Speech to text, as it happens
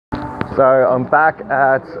So I'm back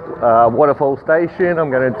at Waterfall station.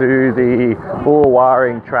 I'm going to do the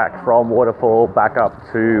Bullawarring Track from Waterfall back up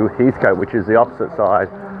to Heathcote, which is the opposite side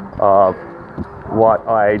of what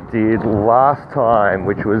I did last time,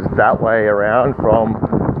 which was that way around from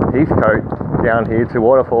Heathcote down here to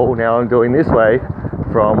Waterfall. Now I'm doing this way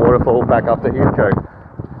from Waterfall back up to Heathcote.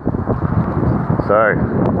 So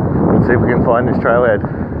let's see if we can find this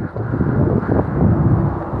trailhead.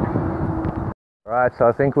 Right, so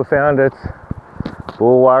I think we found it.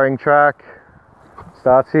 Bullawarring Track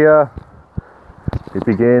starts here. It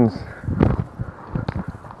begins.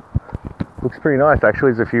 Looks pretty nice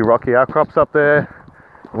actually. There's a few rocky outcrops up there.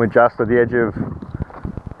 And we're just at the edge of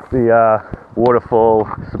the Waterfall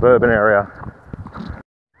suburban area.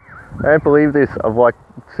 I don't believe this. I've like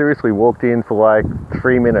seriously walked in for like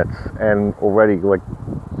 3 minutes and already like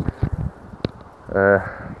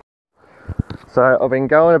so I've been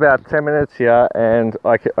going about 10 minutes here, and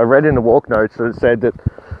I read in the walk notes that it said that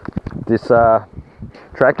this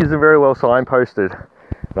track isn't very well signposted.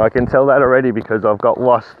 And I can tell that already because I've got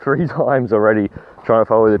lost 3 times already trying to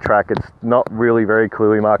follow the track. It's not really very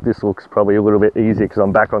clearly marked. This looks probably a little bit easier because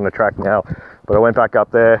I'm back on the track now. But I went back up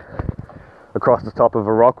there across the top of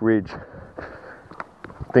a rock ridge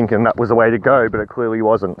thinking that was the way to go, but it clearly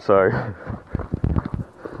wasn't. So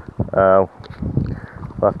I'll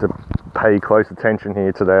have to pay close attention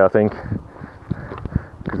here today, I think,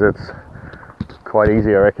 because it's quite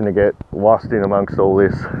easy, I reckon, to get lost in amongst all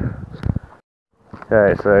this.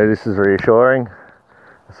 Okay, so this is reassuring.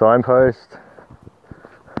 A signpost.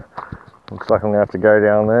 Looks like I'm going to have to go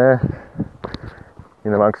down there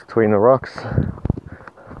in amongst between the rocks.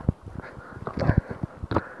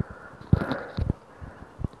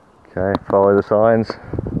 Okay, follow the signs.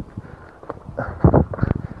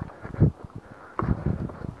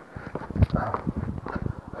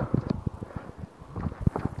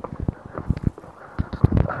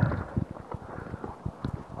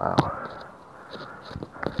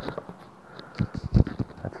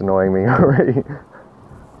 Annoying me already.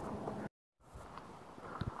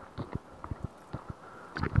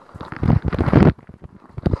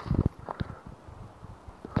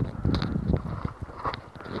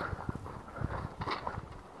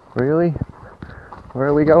 Really? Where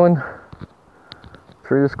are we going?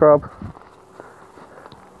 Through the scrub?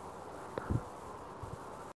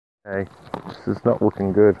 Okay, this is not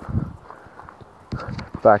looking good.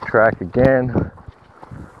 Backtrack again.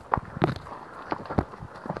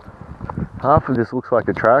 Half of this looks like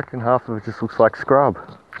a track and half of it just looks like scrub.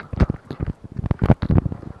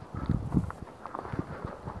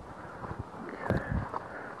 Okay.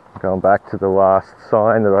 Going back to the last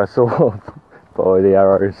sign that I saw, follow the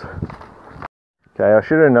arrows. Okay, I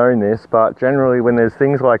should have known this, but generally when there's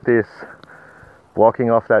things like this blocking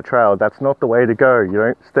off that trail, that's not the way to go. You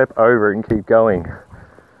don't step over it and keep going.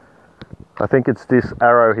 I think it's this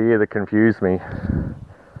arrow here that confused me,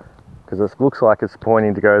 because it looks like it's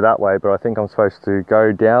pointing to go that way, but I think I'm supposed to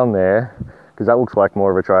go down there because that looks like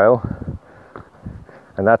more of a trail,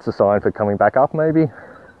 and that's a sign for coming back up maybe.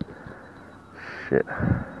 Shit.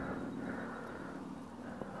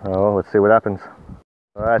 Oh well, let's see what happens.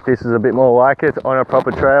 Alright, this is a bit more like it, on a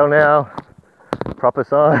proper trail now, proper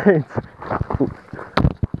signs.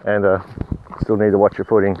 And still need to watch your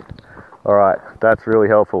footing. Alright, that's really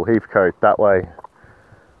helpful. Heathcote, that way.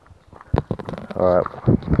 Alright.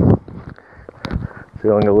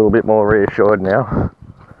 Feeling a little bit more reassured now.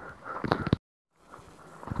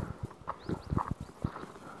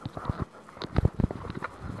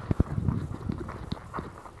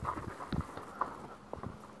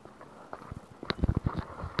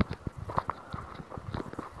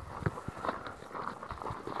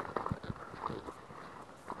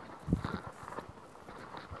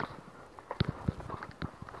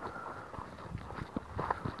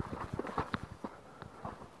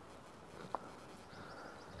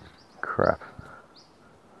 Crap.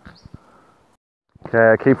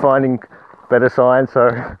 Okay, I keep finding better signs, so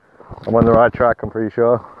I'm on the right track, I'm pretty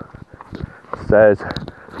sure. It says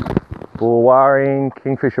Bullawarring,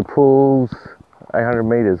 Kingfisher Pools, 800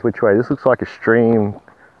 meters. Which way? This looks like a stream,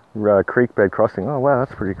 creek bed crossing. Oh wow,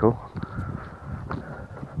 that's pretty cool.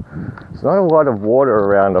 There's not a lot of water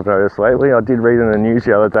around, I've noticed lately. I did read in the news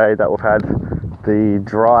the other day that we've had the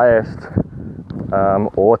driest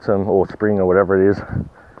autumn or spring or whatever it is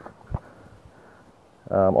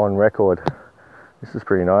on record. This is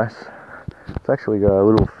pretty nice. It's actually got a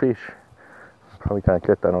little fish. Probably can't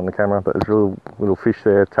get that on the camera, but there's little fish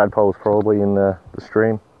there, tadpoles probably in the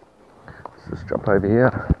stream. Let's just jump over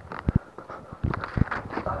here.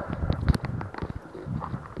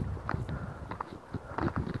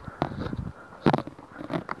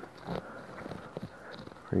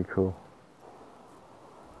 Pretty cool.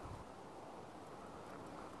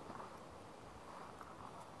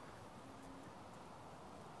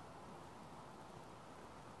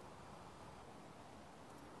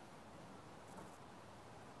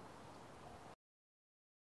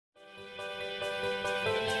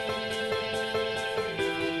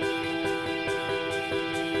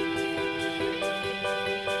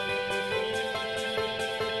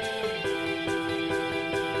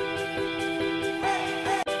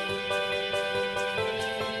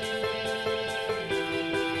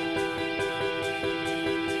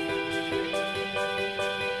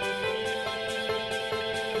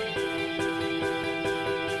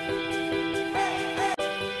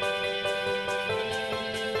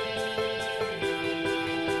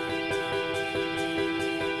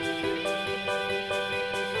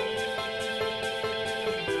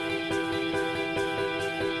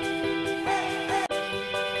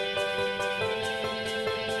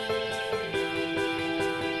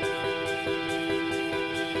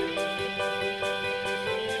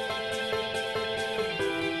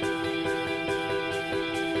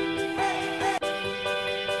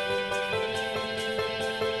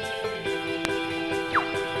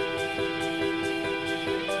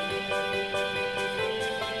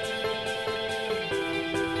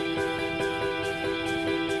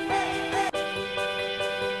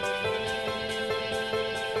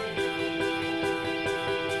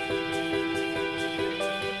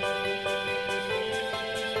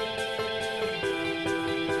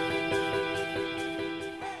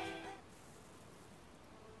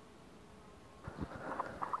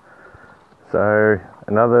 So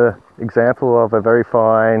another example of a very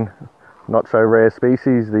fine, not so rare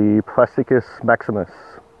species, the Plasticus maximus.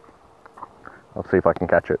 I'll see if I can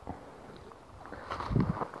catch it.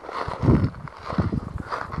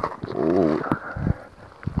 Ooh.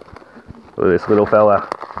 Look at this little fella.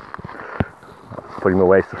 Put him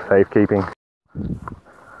away for safekeeping.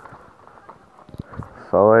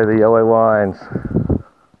 Follow the yellow lines.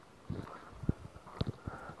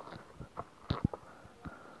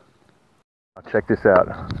 Check this out.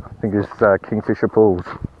 I think it's kingfisher pools.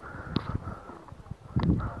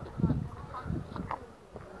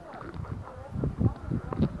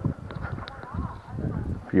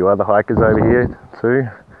 A few other hikers over here too.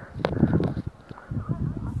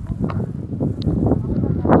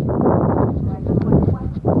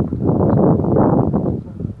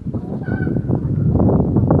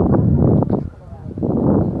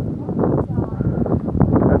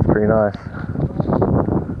 That's pretty nice.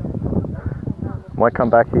 Might come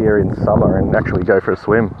back here in summer and actually go for a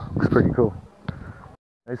swim. Looks pretty cool.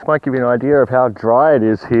 This might give you an idea of how dry it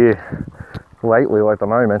is here lately, at the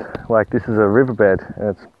moment. Like, this is a riverbed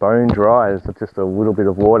and it's bone dry. It's just a little bit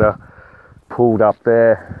of water pooled up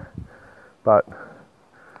there, but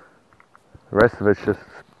the rest of it's just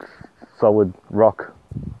solid rock.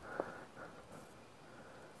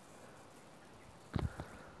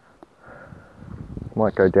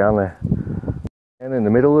 Might go down there. And in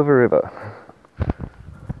the middle of a river.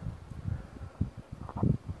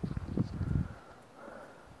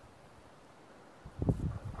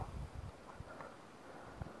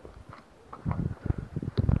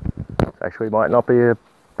 Actually might not be a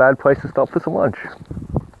bad place to stop for some lunch.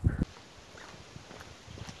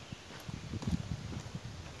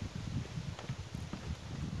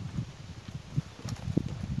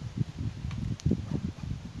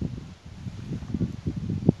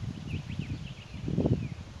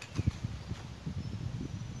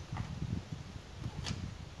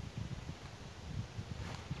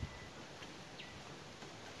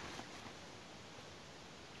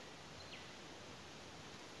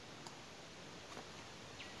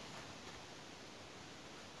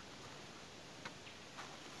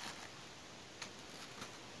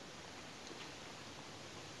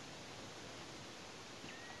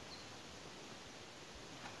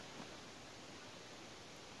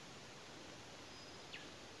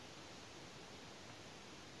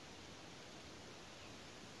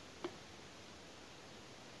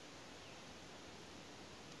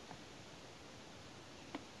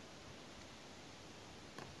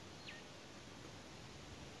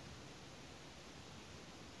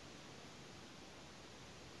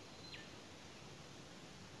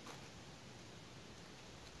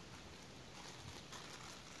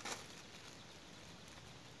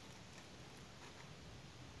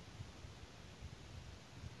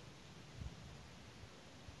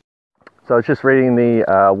 So I was just reading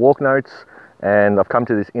the walk notes, and I've come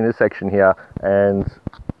to this intersection here, and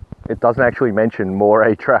it doesn't actually mention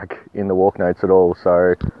Moray Track in the walk notes at all,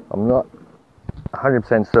 so I'm not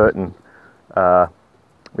 100% certain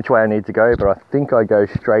which way I need to go, but I think I go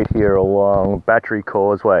straight here along Battery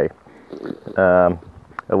Causeway.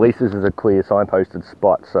 At least this is a clear signposted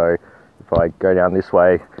spot, so if I go down this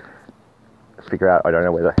way, figure out I don't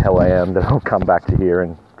know where the hell I am, then I'll come back to here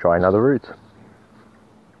and try another route.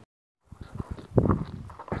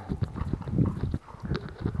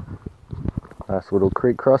 Nice little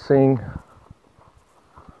creek crossing.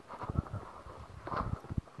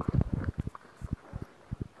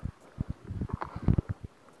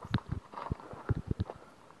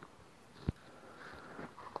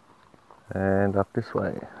 And up this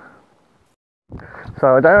way.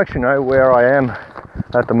 So I don't actually know where I am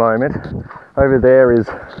at the moment. Over there is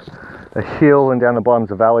a hill and down the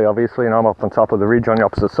bottom's a valley obviously, and I'm up on top of the ridge on the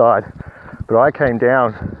opposite side. But I came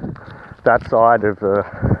down that side of the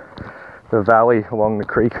valley along the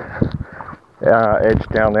creek edge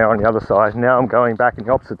down there on the other side. Now I'm going back in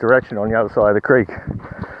the opposite direction on the other side of the creek.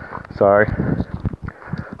 So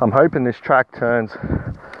I'm hoping this track turns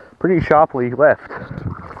pretty sharply left,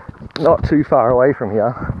 not too far away from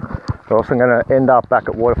here. But also I'm going to end up back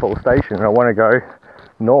at Waterfall station, and I want to go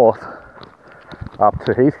north up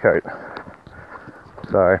to Heathcote.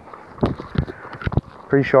 So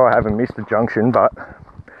pretty sure I haven't missed a junction, but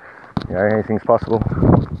you know, anything's possible.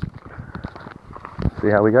 See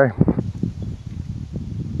how we go.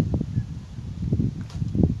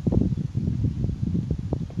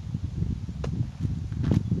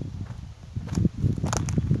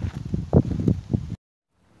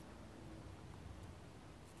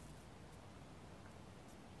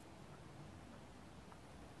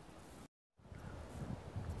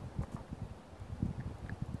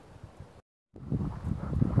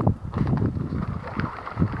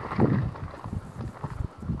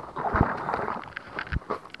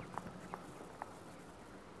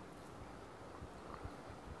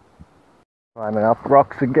 Climbing up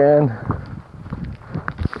rocks again.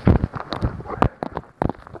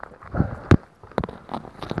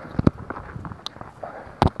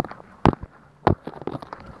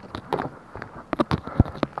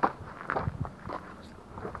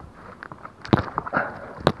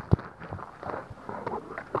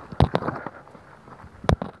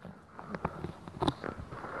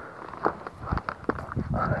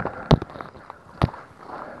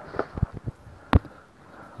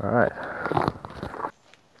 All right.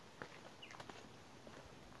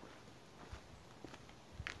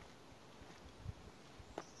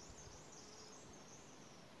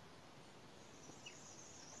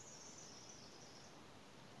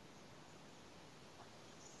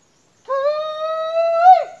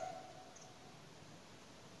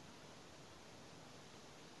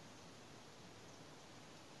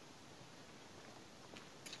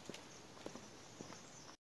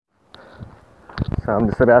 So I'm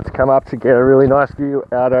just about to come up to get a really nice view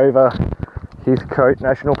out over Heathcote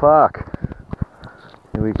National Park.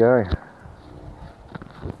 Here we go.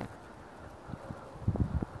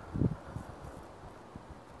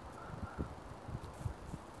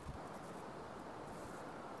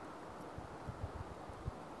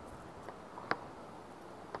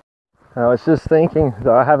 I was just thinking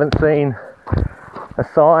that I haven't seen a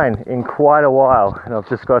sign in quite a while, and I've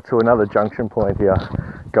just got to another junction point here.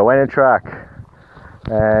 Patagonia Track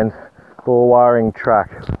and Bullawarring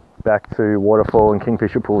Track back to Waterfall and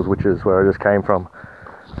Kingfisher Pools, which is where I just came from.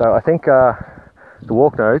 So I think the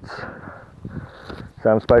walk notes, so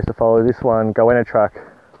I'm supposed to follow this one, Patagonia Track,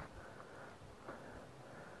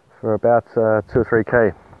 for about 2 or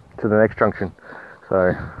 3k to the next junction.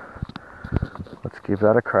 So let's give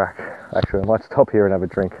that a crack. Actually, I might stop here and have a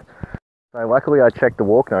drink. So luckily I checked the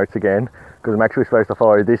walk notes again, because I'm actually supposed to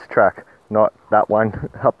follow this track, not that one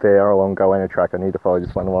up there along Patagonia Track. I need to follow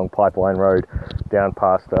this one along Pipeline Road down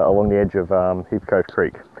past along the edge of Heathcote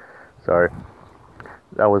Creek. So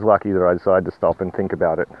that was lucky that I decided to stop and think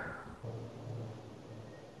about it.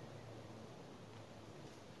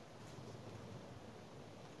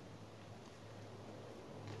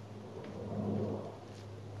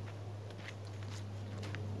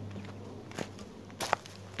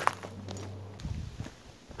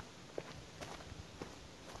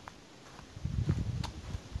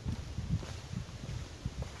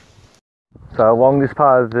 So along this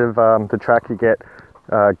part of the track you get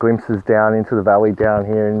glimpses down into the valley down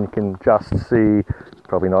here, and you can just see,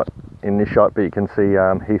 probably not in this shot, but you can see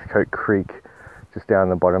Heathcote Creek just down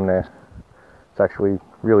the bottom there. It's actually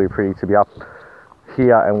really pretty to be up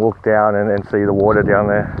here and look down and see the water down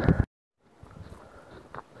there.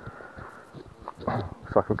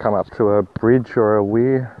 Looks like we'll come up to a bridge or a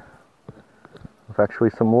weir with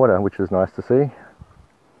actually some water, which is nice to see.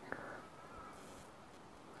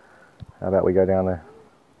 How about we go down there?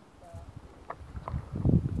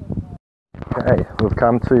 Okay, we've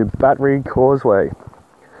come to Battery Causeway.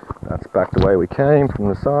 That's back the way we came from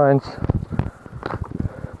the signs.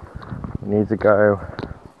 We need to go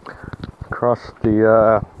across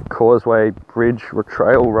the causeway, bridge, or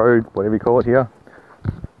trail, road, whatever you call it here,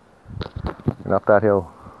 and up that hill.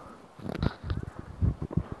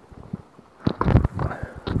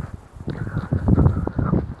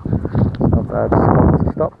 Not bad spot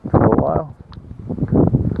to stop for a while.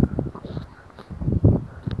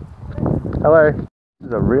 Hello. This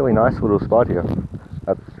is a really nice little spot here.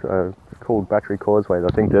 It's called Battery Causeways.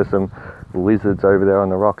 I think there's some lizards over there on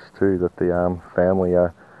the rocks too that the family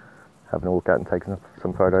are having a look at and taking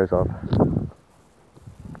some photos of.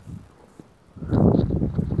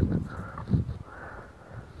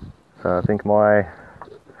 So I think my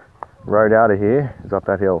road out of here is up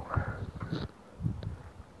that hill.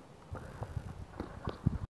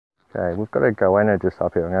 Okay, we've got a goanna just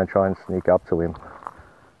up here. I'm going to try and sneak up to him.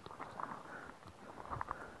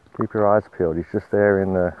 Keep your eyes peeled. He's just there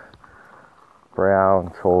in the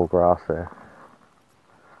brown tall grass there.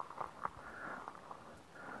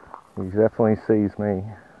 He definitely sees me.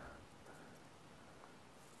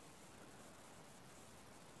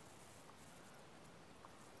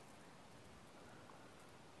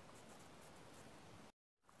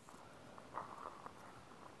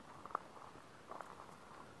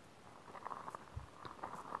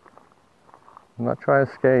 I'm not trying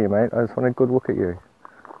to scare you, mate. I just want a good look at you.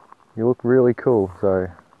 You look really cool, so.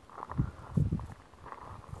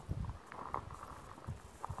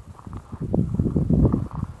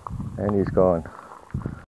 And he's gone.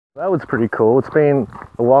 That was pretty cool. It's been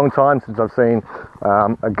a long time since I've seen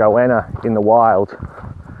a goanna in the wild.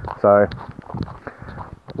 So,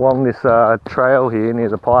 along this trail here near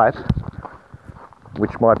the pipe,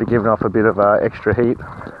 which might be giving off a bit of extra heat,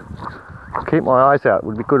 keep my eyes out. It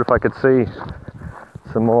would be good if I could see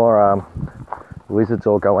some more lizards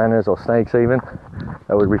or goannas or snakes even.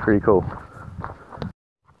 That would be pretty cool.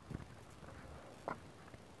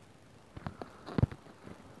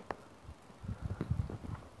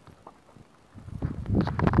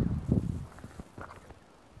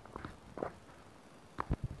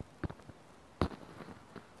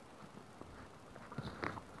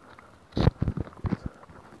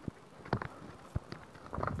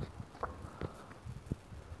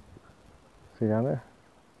 See down there?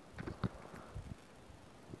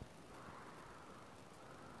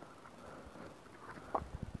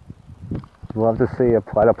 I'd love to see a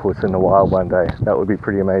platypus in the wild one day. That would be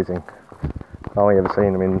pretty amazing. I've only ever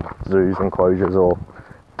seen them in zoos, enclosures, or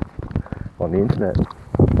on the internet.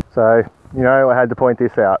 So, you know, I had to point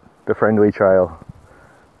this out, the friendly trail.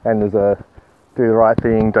 And there's a do the right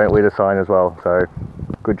thing, don't litter sign as well. So,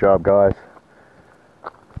 good job, guys.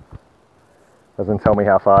 Doesn't tell me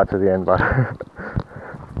how far to the end, but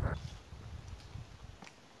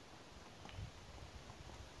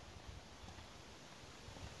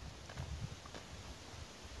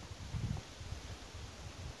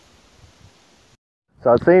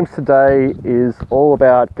so it seems today is all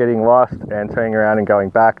about getting lost and turning around and going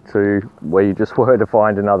back to where you just were to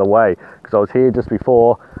find another way. Because I was here just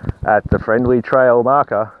before at the friendly trail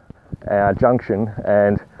marker junction,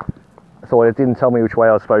 and I thought it didn't tell me which way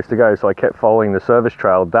I was supposed to go, so I kept following the service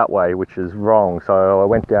trail that way, which is wrong. So I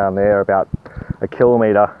went down there about a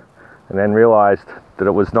kilometre and then realised that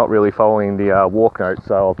it was not really following the walk note,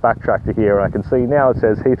 so I backtracked to here, and I can see now it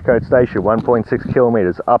says Heathcote Station, 1.6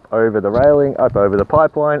 kilometres up over the railing, up over the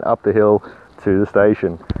pipeline, up the hill to the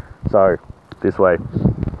station. So this way.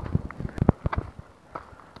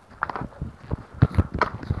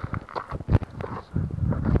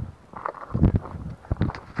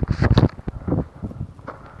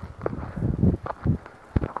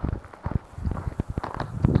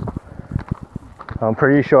 I'm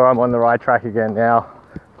pretty sure I'm on the right track again now.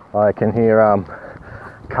 I can hear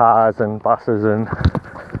cars and buses and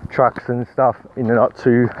trucks and stuff in the not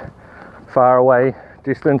too far away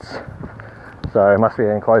distance. So I must be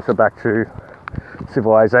getting closer back to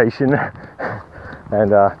civilization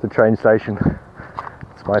and the train station.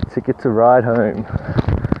 It's my ticket to ride home.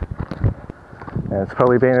 And it's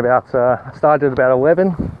probably been about, I started at about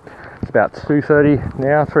 11. It's about 2:30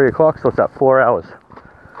 now, 3 o'clock, so it's about 4 hours.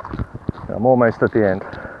 I'm almost at the end.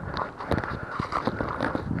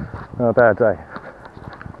 Not a bad day.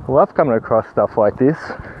 I love coming across stuff like this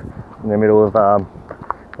in the middle of,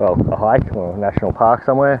 well, a hike or a national park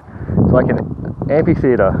somewhere. It's like an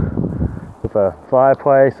amphitheatre with a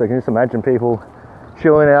fireplace. I can just imagine people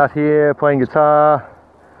chilling out here, playing guitar,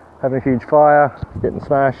 having a huge fire, getting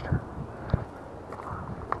smashed.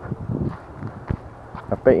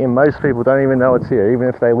 I bet you most people don't even know it's here, even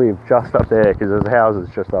if they live just up there, because there's houses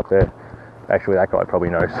just up there. Actually, that guy probably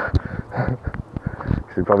knows.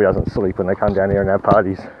 He probably doesn't sleep when they come down here and have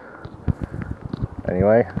parties.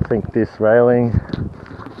 Anyway, I think this railing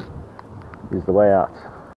is the way out.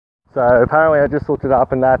 So apparently I just looked it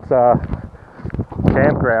up, and that's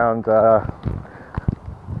campground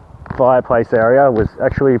fireplace area was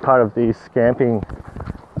actually part of the scamping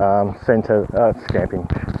centre,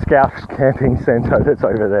 scout camping centre that's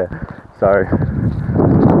over there. So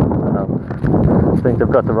I think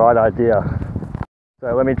they've got the right idea.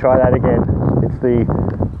 So let me try that again. It's the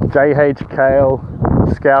J.H. Kale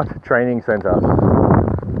Scout Training Centre.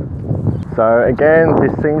 So again,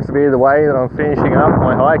 this seems to be the way that I'm finishing up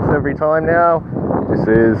my hikes every time now. This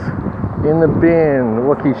is in the bin.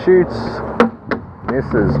 Look, he shoots,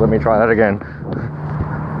 misses. Let me try that again.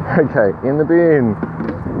 Okay, in the bin.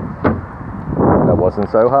 That wasn't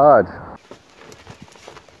so hard.